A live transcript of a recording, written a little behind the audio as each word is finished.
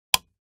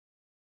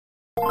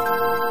Hey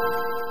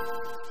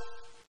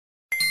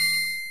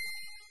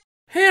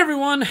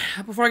everyone,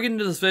 before I get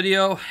into this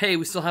video, hey,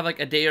 we still have like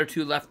a day or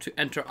two left to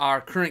enter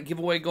our current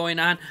giveaway going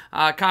on.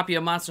 A copy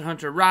of Monster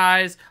Hunter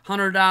Rise,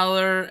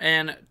 $100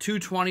 and two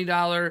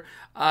 $20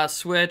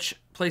 Switch,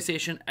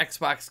 PlayStation,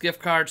 Xbox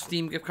gift card,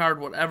 Steam gift card,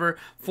 whatever.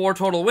 4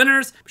 total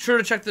winners. Be sure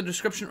to check the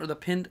description or the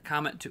pinned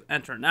comment to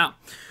enter. Now,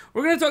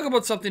 we're going to talk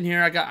about something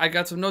here. I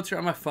got some notes here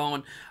on my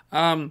phone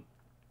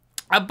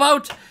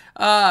about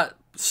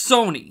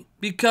Sony,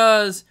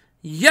 because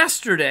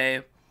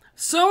yesterday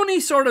Sony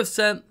sort of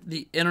sent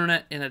the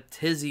internet in a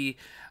tizzy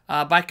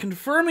by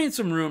confirming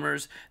some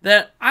rumors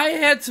that I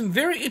had some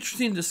very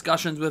interesting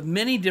discussions with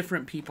many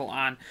different people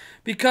on,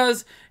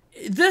 because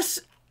this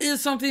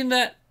is something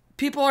that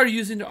people are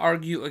using to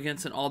argue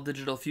against an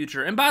all-digital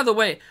future. And by the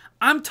way,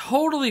 I'm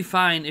totally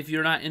fine if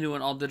you're not into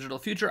an all-digital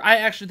future. I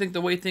actually think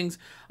the way things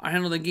are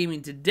handled in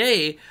gaming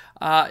today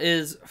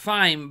is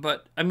fine,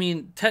 but I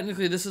mean,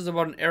 technically this is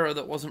about an era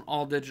that wasn't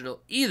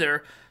all-digital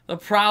either. The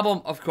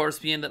problem, of course,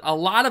 being that a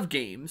lot of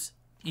games,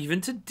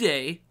 even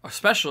today,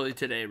 especially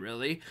today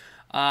really,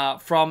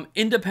 from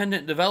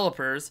independent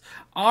developers,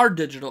 are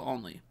digital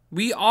only.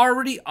 We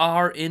already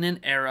are in an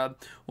era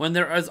when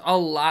there is a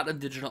lot of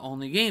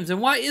digital-only games. And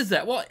why is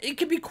that? Well, it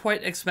can be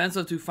quite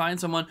expensive to find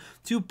someone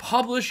to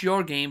publish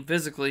your game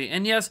physically.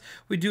 And yes,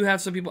 we do have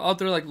some people out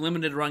there like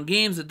limited run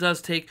games. It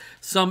does take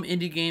some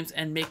indie games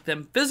and make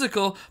them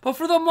physical. But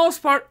for the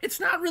most part, it's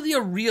not really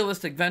a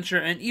realistic venture.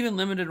 And even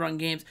limited run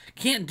games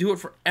can't do it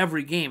for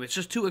every game. It's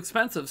just too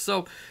expensive.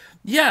 So,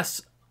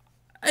 yes,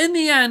 in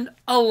the end,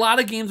 a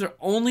lot of games are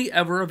only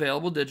ever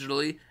available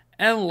digitally,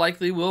 and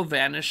likely will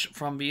vanish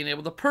from being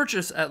able to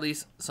purchase at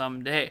least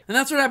someday. And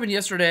that's what happened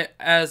yesterday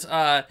as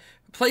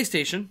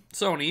PlayStation,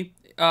 Sony,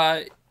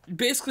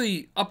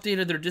 basically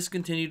updated their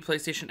discontinued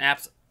PlayStation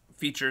apps,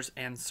 features,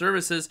 and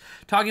services,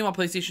 talking about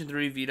PlayStation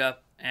 3, Vita,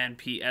 and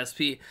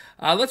PSP.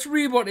 Let's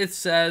read what it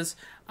says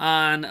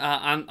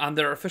on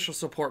their official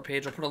support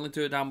page. I'll put a link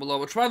to it down below,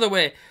 which, by the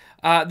way,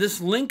 this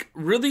link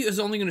really is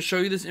only going to show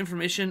you this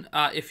information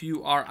if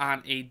you are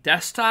on a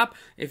desktop.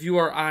 If you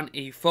are on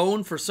a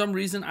phone, for some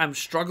reason, I'm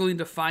struggling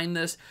to find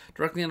this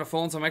directly on a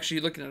phone, so I'm actually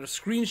looking at a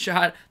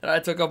screenshot that I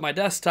took of my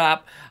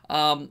desktop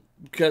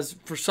because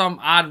for some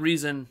odd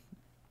reason,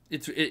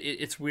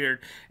 it's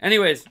weird.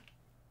 Anyways,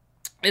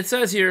 it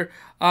says here,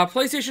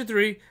 PlayStation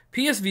 3,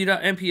 PS Vita,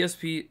 and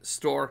PSP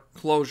store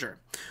closure.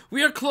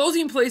 We are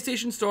closing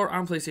PlayStation Store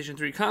on PlayStation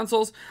 3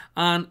 consoles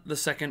on the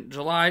 2nd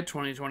July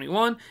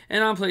 2021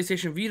 and on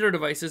PlayStation Vita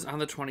devices on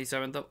the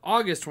 27th of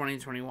August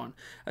 2021.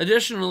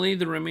 Additionally,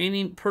 the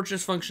remaining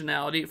purchase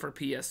functionality for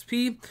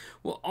PSP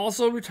will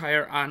also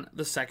retire on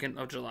the 2nd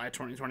of July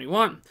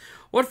 2021.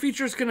 What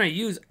features can I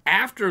use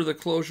after the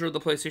closure of the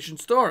PlayStation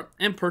Store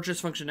and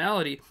purchase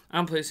functionality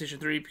on PlayStation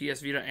 3,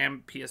 PS Vita,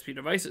 and PSP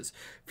devices?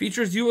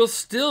 Features you will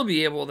still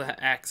be able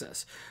to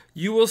access.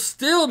 You will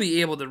still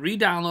be able to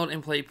re-download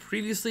and play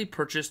previously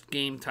purchased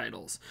game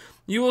titles.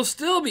 You will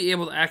still be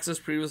able to access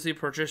previously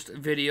purchased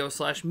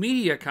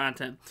video/media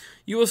content.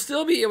 You will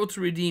still be able to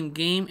redeem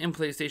Game and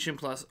PlayStation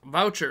Plus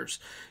vouchers.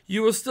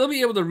 You will still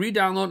be able to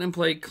re-download and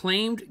play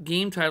claimed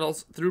game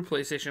titles through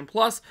PlayStation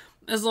Plus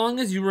as long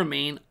as you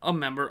remain a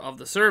member of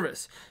the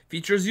service.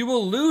 Features you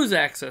will lose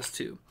access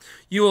to.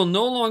 You will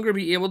no longer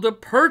be able to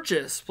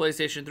purchase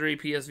PlayStation 3,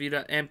 PS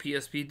Vita, and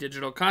PSP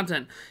digital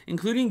content,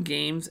 including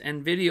games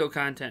and video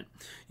content.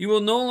 You will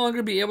no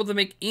longer be able to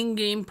make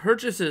in-game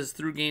purchases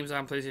through games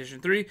on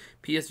PlayStation 3,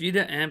 PS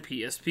Vita, and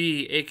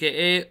PSP,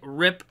 aka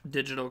RIP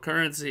digital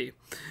currency.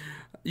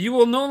 You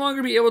will no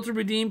longer be able to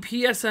redeem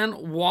PSN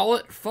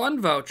Wallet Fund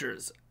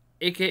vouchers,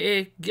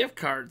 aka gift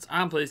cards,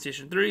 on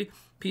PlayStation 3,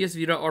 PS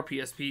Vita, or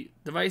PSP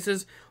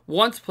devices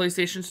once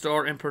PlayStation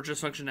Store and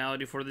purchase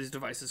functionality for these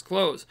devices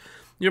close.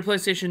 Your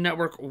PlayStation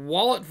Network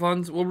wallet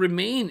funds will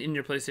remain in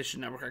your PlayStation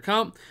Network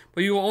account,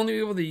 but you will only be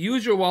able to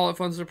use your wallet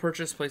funds to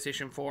purchase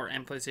PlayStation 4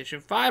 and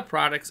PlayStation 5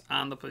 products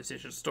on the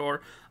PlayStation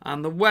Store,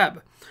 on the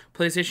web,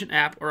 PlayStation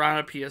app, or on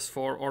a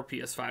PS4 or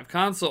PS5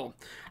 console.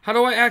 How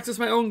do I access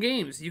my own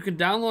games? You can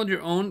download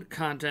your own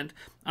content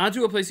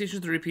onto a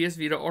PlayStation 3, PS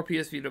Vita, or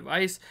PSP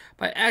device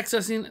by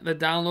accessing the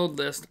download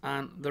list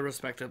on the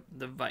respective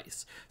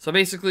device. So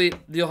basically,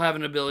 you'll have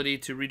an ability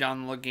to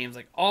re-download games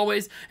like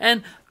always.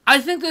 And I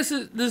think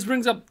this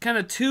brings up kind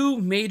of two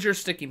major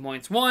sticking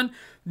points. One,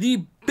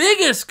 the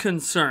biggest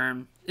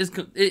concern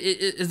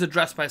is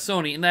addressed by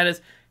Sony, and that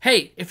is,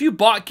 hey, if you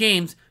bought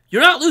games,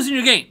 you're not losing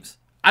your games.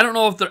 I don't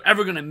know if they're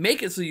ever going to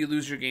make it so you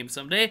lose your game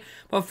someday,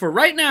 but for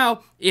right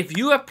now, if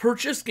you have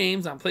purchased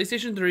games on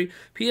PlayStation 3,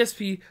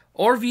 PSP,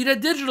 or Vita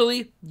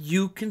digitally,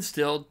 you can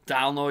still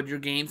download your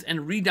games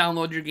and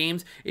re-download your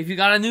games if you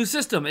got a new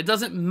system. It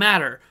doesn't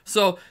matter.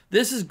 So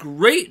this is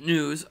great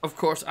news, of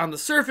course, on the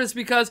surface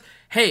because,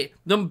 hey,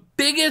 the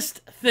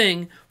biggest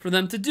thing for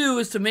them to do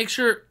is to make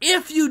sure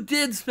if you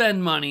did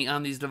spend money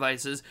on these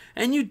devices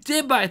and you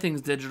did buy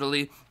things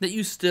digitally, that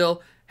you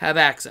still have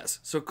access.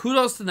 So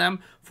kudos to them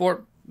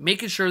for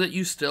making sure that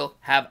you still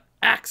have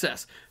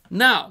access.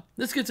 Now,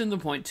 this gets into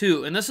point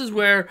two, and this is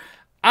where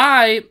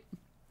I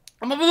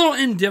I'm a little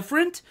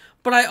indifferent,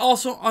 but I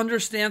also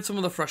understand some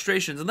of the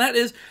frustrations. And that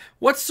is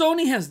what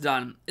Sony has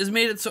done is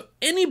made it so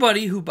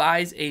anybody who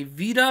buys a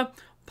Vita,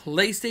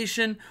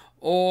 PlayStation,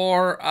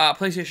 or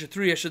PlayStation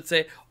 3, I should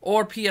say,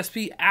 or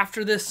PSP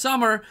after this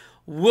summer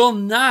will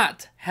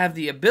not have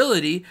the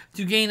ability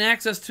to gain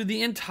access to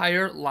the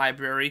entire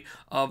library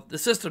of the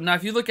system. Now,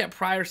 if you look at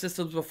prior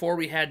systems before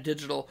we had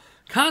digital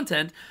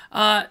content,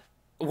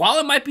 while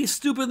it might be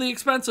stupidly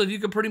expensive, you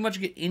can pretty much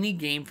get any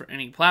game for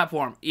any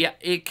platform. Yeah,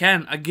 it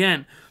can.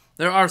 Again,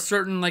 there are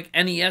certain like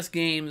NES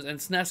games and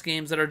SNES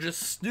games that are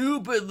just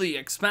stupidly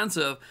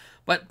expensive.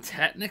 But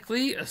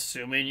technically,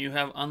 assuming you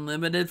have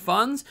unlimited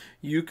funds,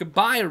 you could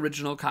buy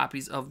original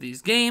copies of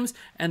these games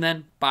and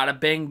then bada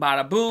bing,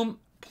 bada boom,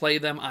 play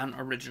them on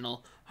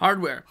original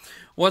hardware.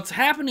 What's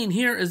happening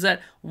here is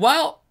that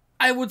while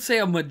I would say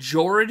a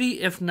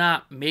majority, if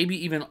not maybe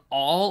even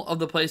all of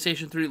the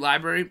PlayStation 3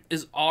 library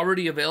is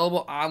already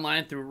available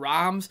online through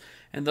ROMs,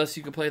 and thus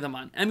you can play them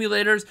on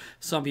emulators,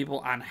 some people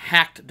on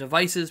hacked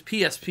devices.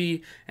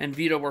 PSP and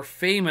Vita were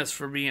famous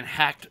for being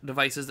hacked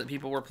devices that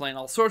people were playing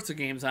all sorts of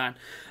games on.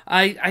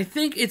 I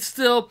think it's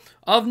still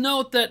of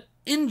note that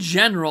in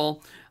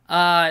general,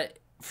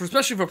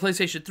 especially for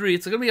PlayStation 3,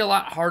 it's going to be a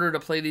lot harder to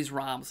play these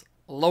ROMs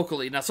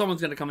locally. Now,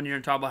 someone's going to come in here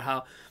and talk about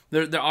how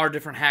there are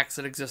different hacks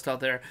that exist out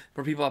there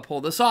for people that pull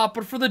this off,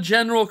 but for the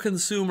general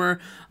consumer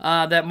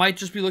that might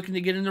just be looking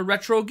to get into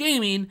retro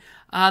gaming,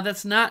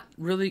 that's not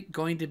really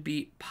going to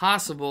be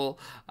possible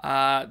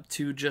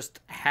to just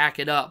hack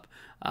it up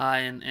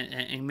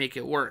and make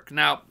it work.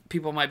 Now,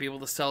 people might be able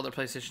to sell their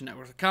PlayStation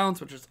Network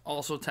accounts, which is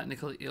also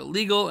technically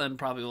illegal and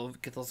probably will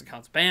get those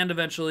accounts banned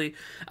eventually.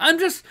 I'm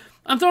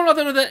throwing out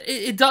there that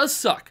it does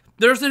suck.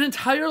 There's an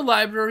entire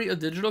library of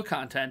digital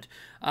content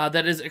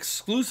that is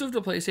exclusive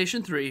to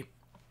PlayStation 3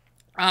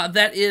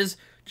 that is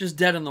just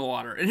dead in the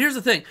water. And here's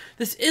the thing.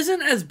 This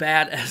isn't as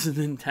bad as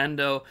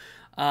Nintendo.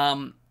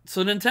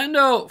 So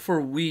Nintendo, for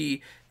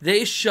Wii,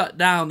 they shut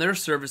down their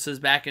services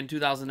back in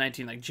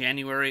 2019, like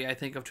January, I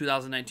think, of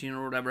 2019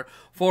 or whatever,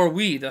 for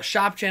Wii. The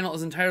shop channel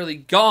is entirely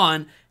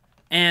gone,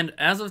 and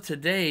as of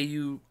today,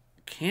 you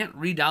can't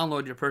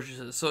re-download your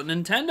purchases. So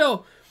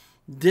Nintendo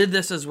did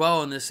this as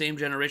well in the same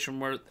generation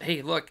where,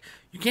 hey, look,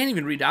 you can't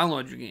even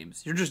re-download your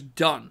games. You're just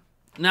done.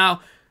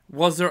 Now,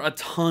 was there a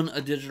ton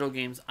of digital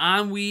games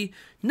on Wii?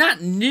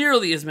 Not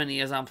nearly as many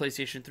as on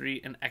PlayStation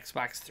 3 and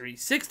Xbox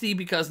 360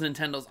 because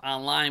Nintendo's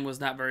online was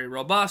not very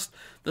robust,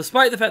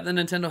 despite the fact that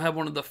Nintendo had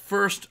one of the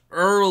first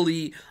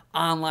early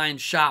online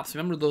shops.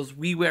 Remember those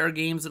WiiWare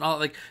games and all?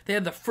 Like, they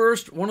had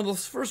one of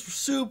those first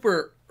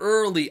super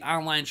early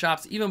online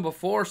shops, even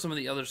before some of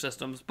the other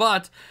systems,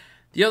 but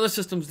the other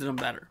systems did them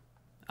better.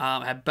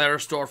 Had better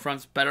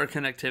storefronts, better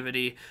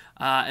connectivity,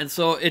 and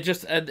so it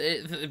just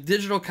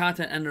digital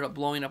content ended up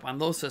blowing up on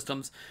those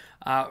systems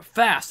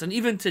fast. And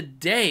even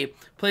today,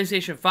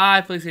 PlayStation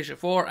 5, PlayStation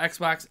 4,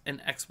 Xbox, and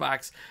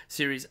Xbox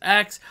Series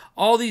X,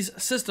 all these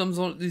systems,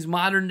 these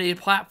modern day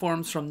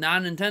platforms from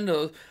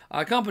non-Nintendo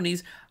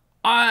companies,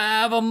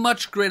 have a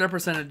much greater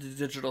percentage of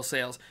digital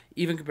sales,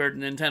 even compared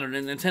to Nintendo.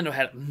 And Nintendo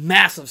had a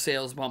massive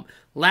sales bump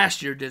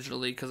last year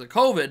digitally because of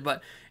COVID,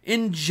 but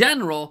in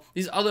general,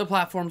 these other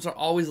platforms are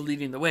always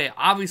leading the way.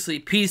 Obviously,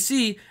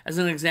 PC, as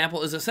an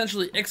example, is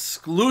essentially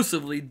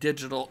exclusively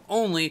digital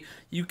only.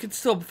 You can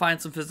still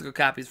find some physical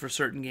copies for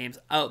certain games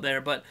out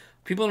there, but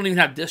people don't even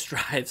have disk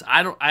drives.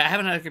 I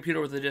haven't had a computer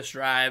with a disk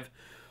drive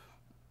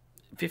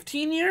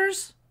 15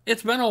 years?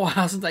 It's been a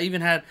while since I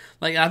even had,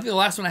 like, I think the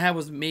last one I had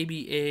was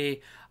maybe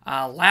a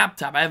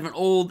laptop. I have an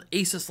old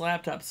Asus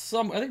laptop,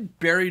 I think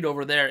buried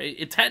over there.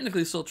 It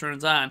technically still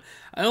turns on.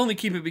 I only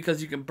keep it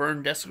because you can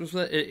burn discs with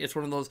it. It's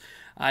one of those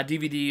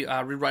DVD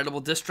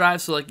rewritable disk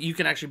drives, so like you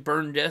can actually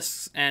burn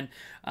discs. And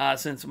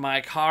since my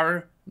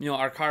car,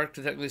 our car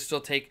can technically still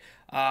take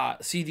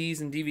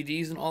CDs and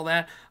DVDs and all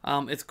that,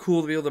 it's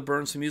cool to be able to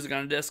burn some music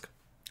on a disc.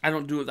 I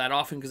don't do it that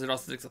often because it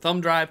also takes a thumb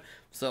drive,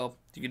 so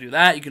you can do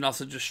that. You can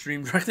also just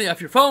stream directly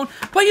off your phone,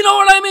 but you know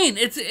what I mean.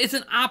 It's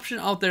an option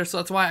out there, so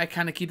that's why I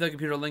kind of keep that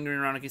computer lingering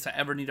around in case I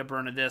ever need to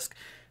burn a disc.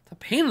 It's a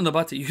pain in the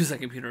butt to use that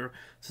computer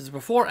since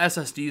before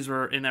SSDs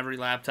were in every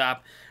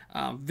laptop.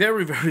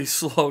 Very, very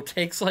slow.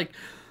 Takes like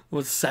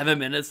 7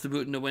 minutes to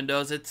boot into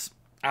Windows.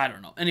 I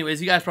don't know.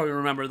 Anyways, you guys probably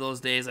remember those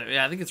days.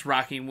 Yeah, I think it's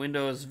rocking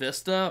Windows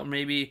Vista, or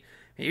maybe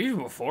even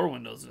before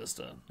Windows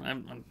Vista.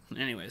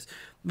 Anyways,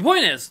 the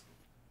point is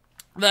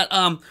that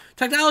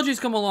technology's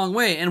come a long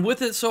way, and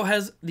with it so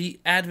has the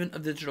advent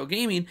of digital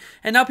gaming,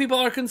 and now people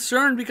are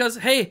concerned because,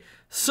 hey,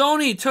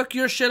 Sony took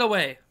your shit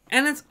away.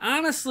 And it's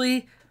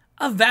honestly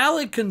a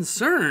valid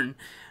concern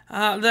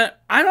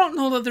that I don't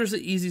know that there's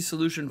an easy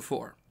solution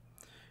for.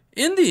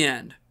 In the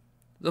end,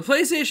 the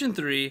PlayStation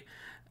 3,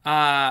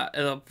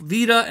 the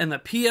Vita, and the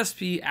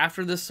PSP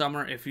after this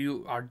summer, if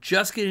you are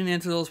just getting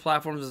into those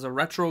platforms as a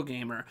retro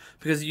gamer,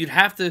 because you'd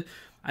have to,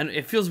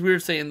 it feels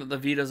weird saying that the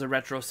Vita is a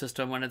retro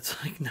system when it's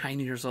like 9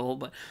 years old,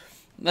 but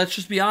let's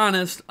just be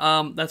honest.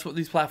 That's what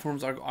these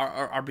platforms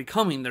are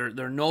becoming.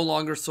 They're no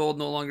longer sold,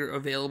 no longer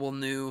available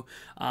new.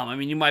 I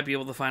mean, you might be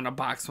able to find a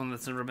box one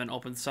that's never been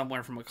opened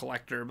somewhere from a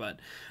collector, but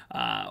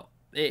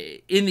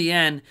in the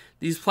end,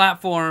 these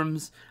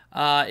platforms,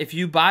 if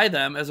you buy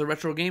them as a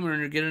retro gamer and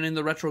you're getting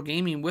into retro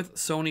gaming with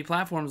Sony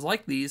platforms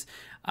like these,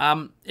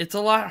 it's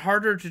a lot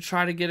harder to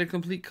try to get a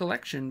complete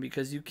collection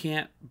because you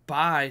can't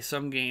buy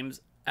some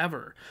games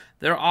ever.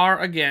 There are,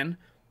 again,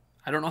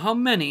 I don't know how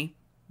many,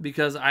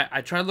 because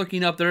I tried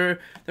looking up. There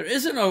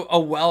isn't a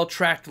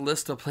well-tracked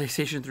list of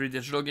PlayStation 3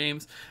 digital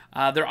games.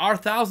 There are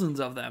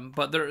thousands of them,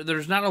 but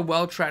there's not a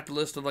well-tracked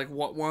list of like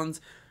what ones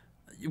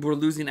we're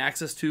losing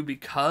access to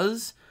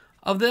because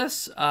of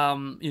this.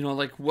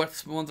 Like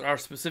what ones are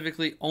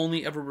specifically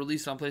only ever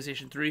released on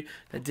PlayStation 3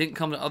 that didn't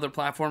come to other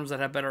platforms that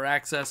have better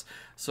access.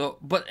 So,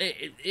 but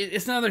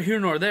it's neither here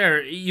nor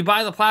there. You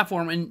buy the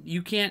platform and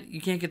you can't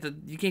get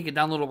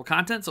downloadable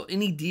content. So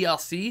any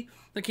DLC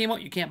that came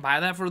out, you can't buy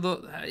that for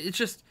the.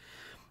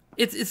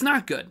 It's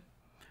not good.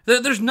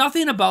 There's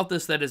nothing about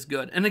this that is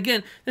good. And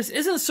again, this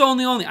isn't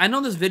Sony only. I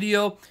know this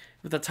video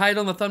with the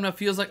title and the thumbnail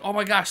feels like, oh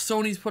my gosh,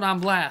 Sony's put on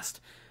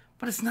blast.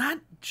 But it's not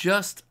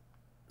just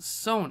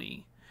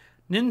Sony.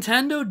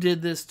 Nintendo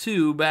did this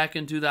too back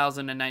in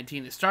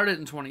 2019. It started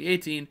in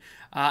 2018,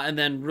 and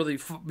then really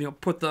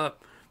put the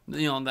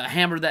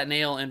hammered that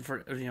nail in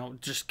for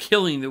just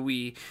killing the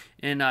Wii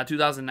in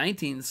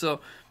 2019. So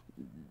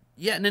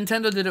yeah,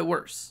 Nintendo did it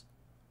worse.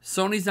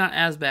 Sony's not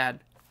as bad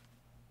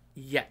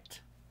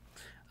yet.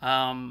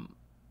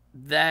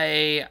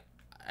 They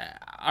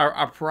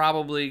are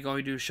probably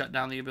going to shut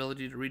down the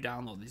ability to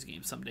re-download these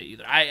games someday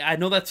either. I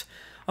know that's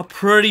a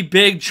pretty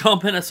big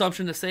jump in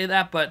assumption to say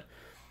that, but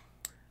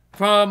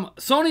from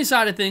Sony's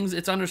side of things,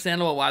 it's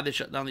understandable why they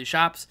shut down these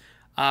shops.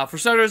 For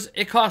starters,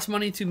 it costs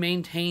money to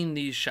maintain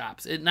these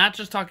shops. It's not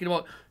just talking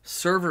about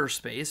server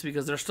space,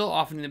 because they're still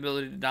offering the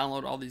ability to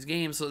download all these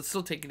games, so it's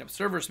still taking up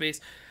server space,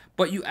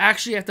 but you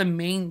actually have to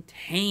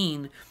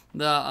maintain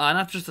the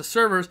not just the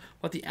servers,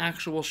 but the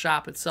actual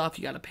shop itself.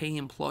 You got to pay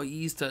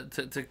employees to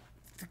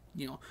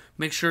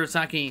make sure it's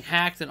not getting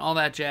hacked and all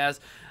that jazz.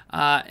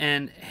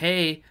 And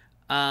hey,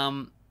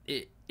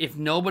 if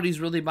nobody's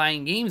really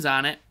buying games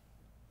on it,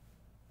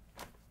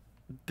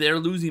 they're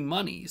losing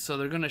money, so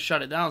they're going to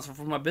shut it down. So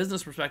from a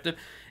business perspective,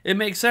 it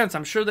makes sense.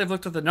 I'm sure they've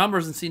looked at the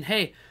numbers and seen,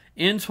 hey,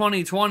 in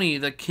 2020,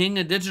 the king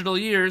of digital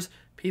years,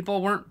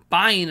 people weren't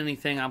buying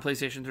anything on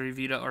PlayStation 3,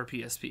 Vita, or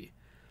PSP.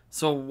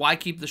 So why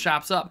keep the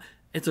shops up?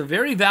 It's a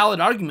very valid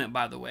argument,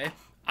 by the way.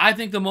 I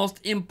think the most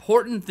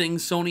important thing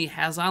Sony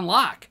has on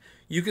lock.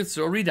 You can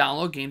still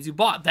re-download games you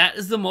bought. That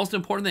is the most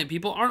important thing.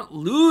 People aren't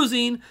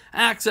losing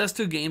access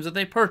to games that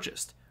they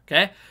purchased.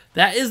 Okay?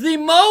 That is the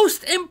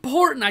most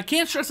important. I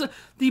can't stress it.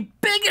 The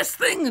biggest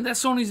thing that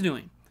Sony's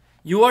doing.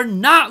 You are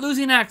not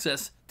losing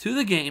access to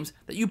the games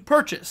that you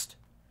purchased.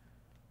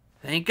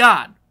 Thank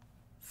God.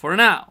 For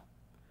now.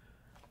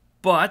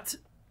 But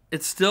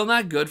it's still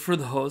not good for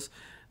those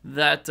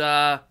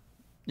that,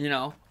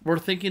 we're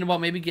thinking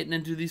about maybe getting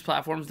into these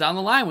platforms down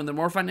the line when they're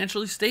more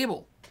financially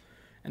stable.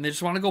 And they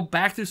just want to go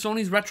back through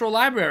Sony's retro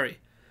library.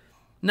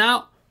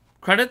 Now,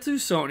 credit to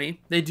Sony,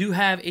 they do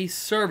have a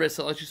service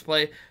that lets you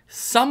play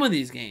some of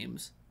these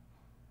games,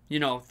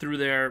 through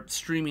their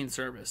streaming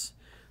service.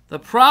 The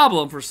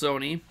problem for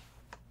Sony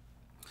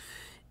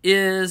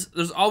is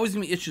there's always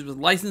going to be issues with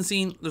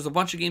licensing. There's a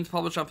bunch of games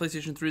published on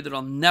PlayStation 3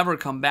 that'll never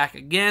come back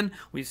again.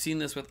 We've seen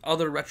this with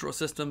other retro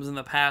systems in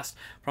the past,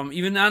 from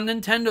even on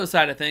Nintendo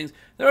side of things.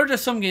 There are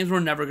just some games we're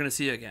never going to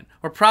see again.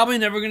 We're probably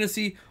never going to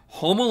see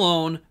Home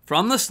Alone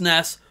from the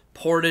SNES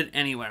ported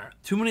anywhere.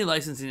 Too many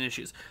licensing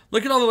issues.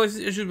 Look at all the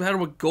licensing issues we had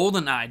with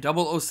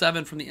GoldenEye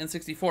 007 from the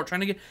N64, trying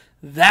to get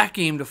that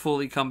game to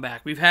fully come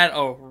back. We've had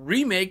a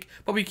remake,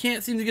 but we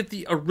can't seem to get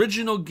the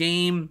original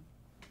game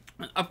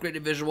upgraded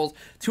visuals.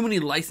 Too many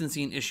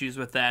licensing issues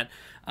with that,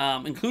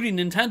 including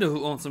Nintendo,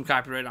 who owns some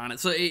copyright on it.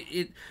 So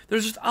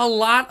there's just a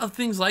lot of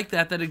things like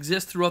that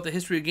exist throughout the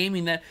history of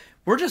gaming that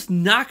we're just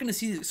not going to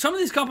see. Some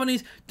of these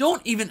companies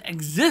don't even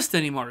exist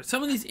anymore.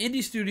 Some of these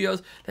indie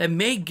studios that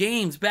made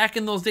games back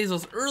in those days,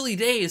 those early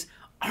days,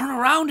 aren't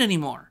around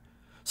anymore.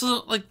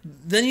 So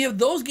then you have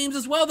those games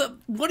as well.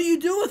 What do you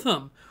do with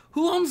them?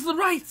 Who owns the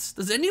rights?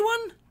 Does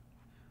anyone?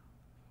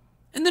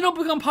 And they don't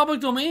become public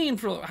domain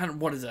for,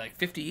 what is it,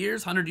 50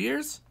 years, 100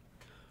 years?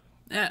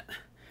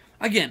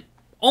 Again,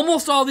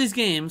 almost all these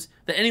games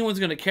that anyone's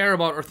going to care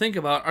about or think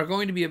about are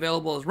going to be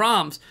available as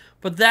ROMs,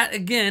 but that,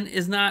 again,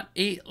 is not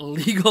a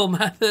legal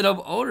method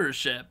of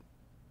ownership.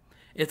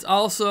 It's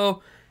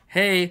also,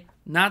 hey,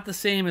 not the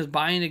same as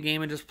buying a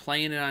game and just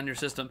playing it on your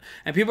system.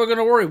 And people are going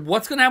to worry,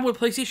 what's going to happen with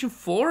PlayStation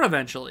 4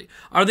 eventually?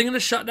 Are they going to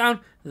shut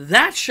down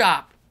that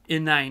shop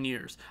in 9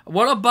 years?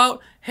 What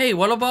about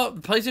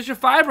PlayStation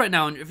 5 right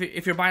now? And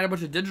if you're buying a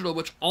bunch of digital,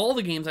 which all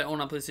the games I own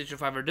on PlayStation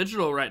 5 are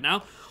digital right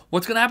now,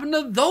 what's going to happen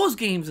to those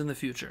games in the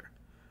future?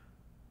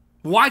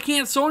 Why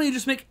can't Sony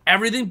just make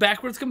everything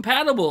backwards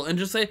compatible and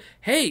just say,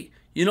 hey,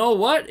 you know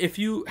what? If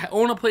you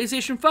own a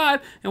PlayStation 5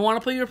 and want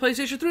to play your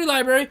PlayStation 3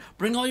 library,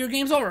 bring all your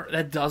games over.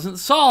 That doesn't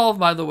solve,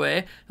 by the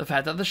way, the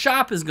fact that the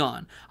shop is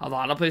gone. A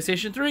lot of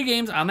PlayStation 3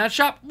 games on that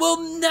shop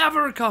will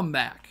never come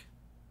back.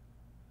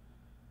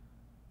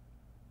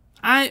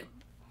 At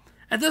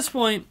this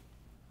point,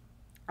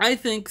 I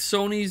think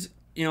Sony's,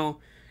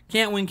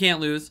 Can't win, can't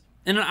lose.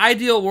 In an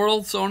ideal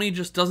world, Sony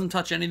just doesn't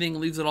touch anything,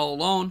 leaves it all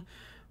alone.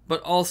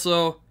 But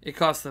also, it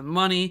costs them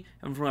money.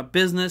 And from a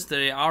business,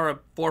 they are a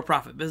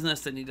for-profit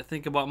business. They need to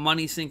think about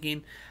money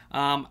sinking.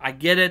 I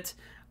get it.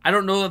 I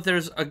don't know that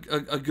there's a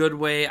good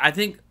way. I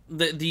think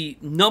the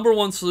number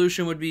one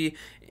solution would be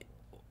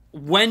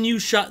when you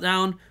shut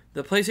down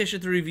the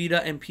PlayStation 3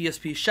 Vita and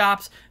PSP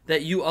shops,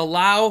 that you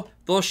allow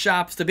those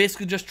shops to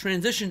basically just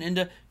transition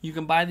into, you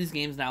can buy these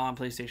games now on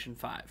PlayStation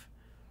 5.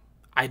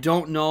 I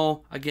don't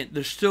know. Again,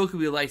 there still could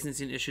be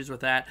licensing issues with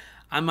that.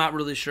 I'm not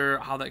really sure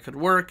how that could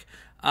work.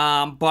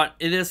 But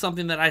it is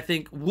something that I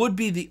think would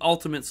be the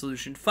ultimate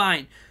solution.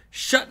 Fine,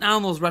 shut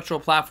down those retro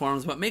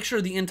platforms, but make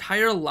sure the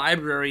entire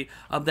library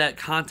of that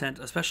content,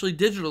 especially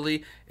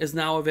digitally, is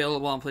now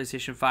available on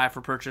PlayStation 5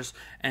 for purchase,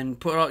 and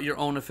put out your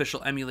own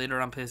official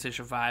emulator on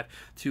PlayStation 5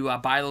 to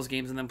buy those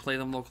games and then play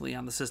them locally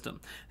on the system.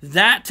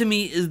 That, to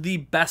me, is the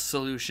best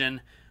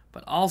solution,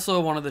 but also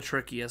one of the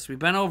trickiest. We've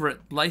been over it.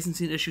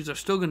 Licensing issues are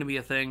still going to be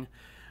a thing.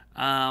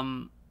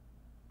 I'm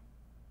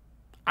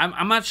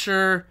not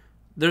sure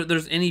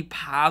there's any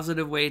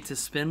positive way to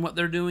spin what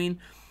they're doing,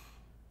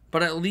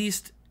 but at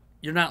least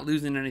you're not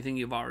losing anything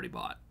you've already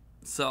bought.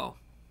 So,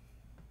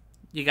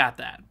 you got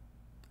that.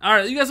 All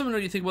right, you guys let me know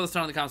what you think about this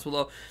down in the comments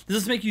below. Does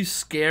this make you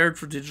scared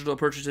for digital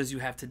purchases you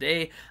have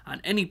today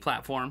on any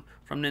platform,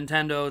 from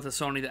Nintendo to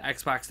Sony to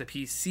Xbox to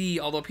PC?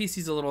 Although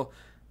PC's a little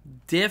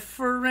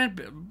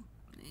different.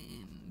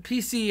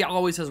 PC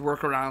always has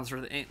workarounds for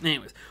the...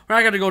 Anyways, we're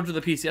not going to go to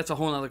the PC. That's a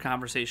whole other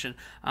conversation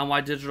on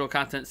why digital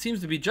content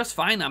seems to be just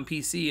fine on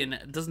PC and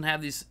it doesn't have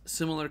these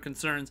similar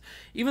concerns.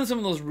 Even some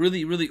of those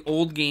really, really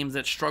old games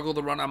that struggle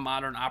to run on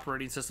modern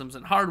operating systems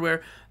and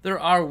hardware, there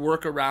are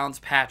workarounds,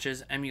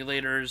 patches,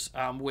 emulators,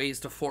 ways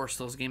to force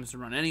those games to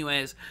run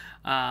anyways.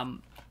 A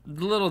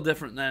little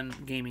different than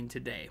gaming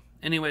today.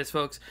 Anyways,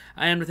 folks,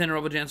 I am Nathaniel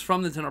Robojans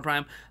from Nintendo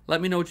Prime. Let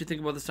me know what you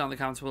think about this down in the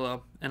comments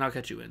below, and I'll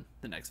catch you in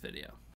the next video.